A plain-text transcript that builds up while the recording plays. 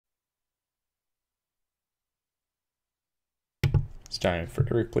It's time for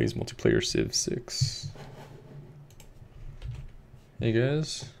Eric Plays Multiplayer Civ 6. Hey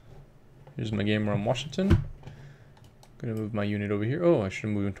guys, here's my game where I'm Washington. Gonna move my unit over here. Oh, I should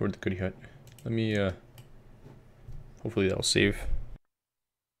have moved toward the Goodie hut. Let me, hopefully that'll save.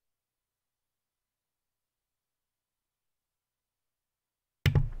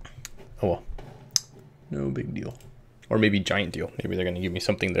 Oh well, no big deal. Or maybe giant deal. Maybe they're gonna give me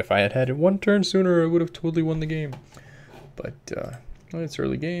something that if I had had it one turn sooner, I would have totally won the game. But well, it's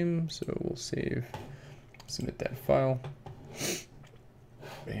early game, so we'll save, submit that file,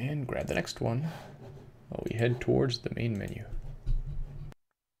 and grab the next one while we head towards the main menu.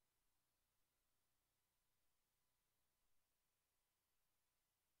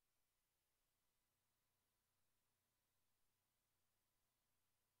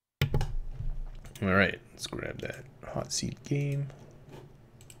 All right, let's grab that hot seat game,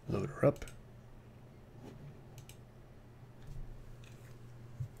 load her up.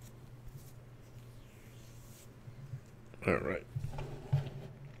 All right.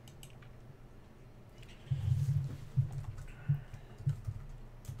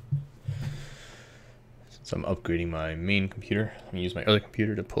 Since I'm upgrading my main computer, I'm gonna use my other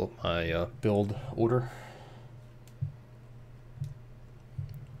computer to pull up my build order.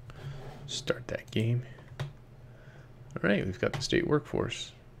 Start that game. All right, we've got the state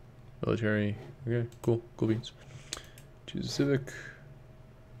workforce, military. Okay, cool beans. Choose a civic.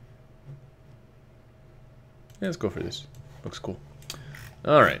 Yeah, let's go for this. Looks cool.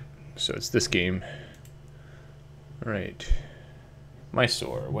 All right, so it's this game. All right,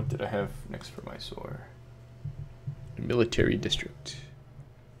 Mysore. What did I have next for Mysore? Military district.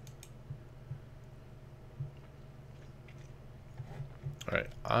 All right,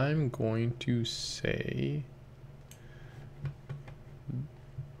 I'm going to say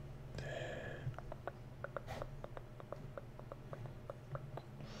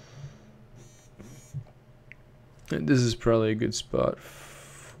and this is probably a good spot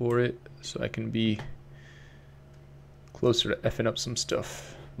for it, so I can be closer to effing up some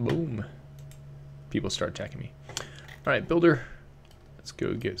stuff. Boom. People start attacking me. All right, builder. Let's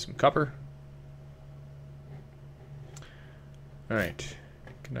go get some copper. All right.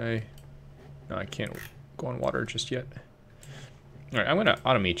 Can I? No, I can't go on water just yet. All right, I'm gonna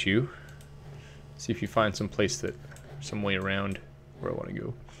automate you. See if you find some place that, some way around where I want to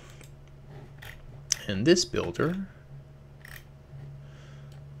go. And this builder,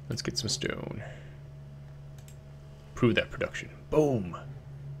 let's get some stone. Prove that production. Boom.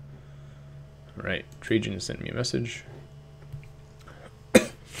 All right, Trajan has sent me a message.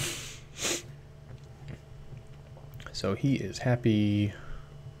 So he is happy.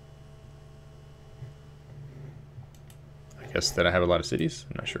 I guess that I have a lot of cities.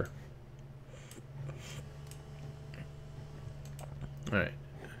 I'm not sure. All right.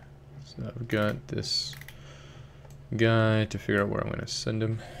 So I've got this guy to figure out where I'm going to send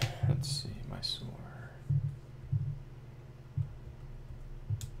him. Let's see, Mysore.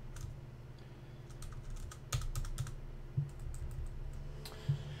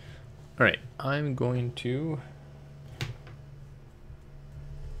 All right, I'm going to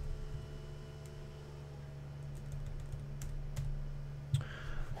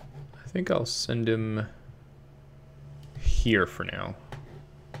I think I'll send him here for now.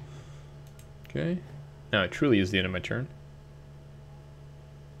 Okay. Now it truly is the end of my turn.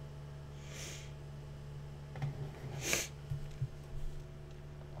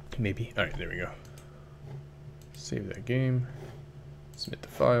 Maybe. All right, there we go. Save that game. Submit the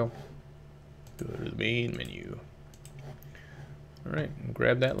file. Go to the main menu. All right, and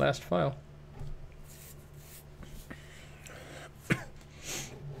grab that last file.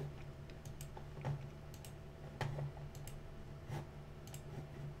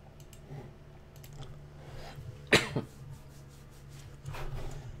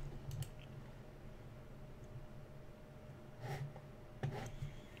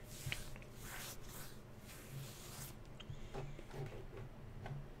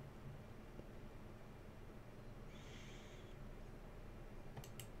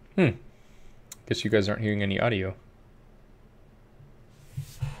 Guess you guys aren't hearing any audio.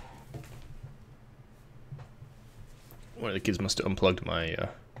 One of the kids must have unplugged my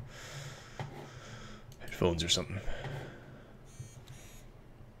headphones or something.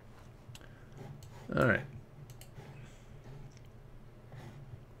 All right.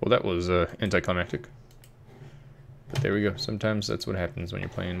 Well, that was anticlimactic. But there we go. Sometimes that's what happens when you're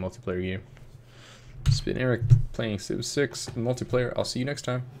playing a multiplayer game. It's been Eric playing Civ 6 multiplayer. I'll see you next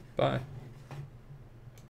time. Bye.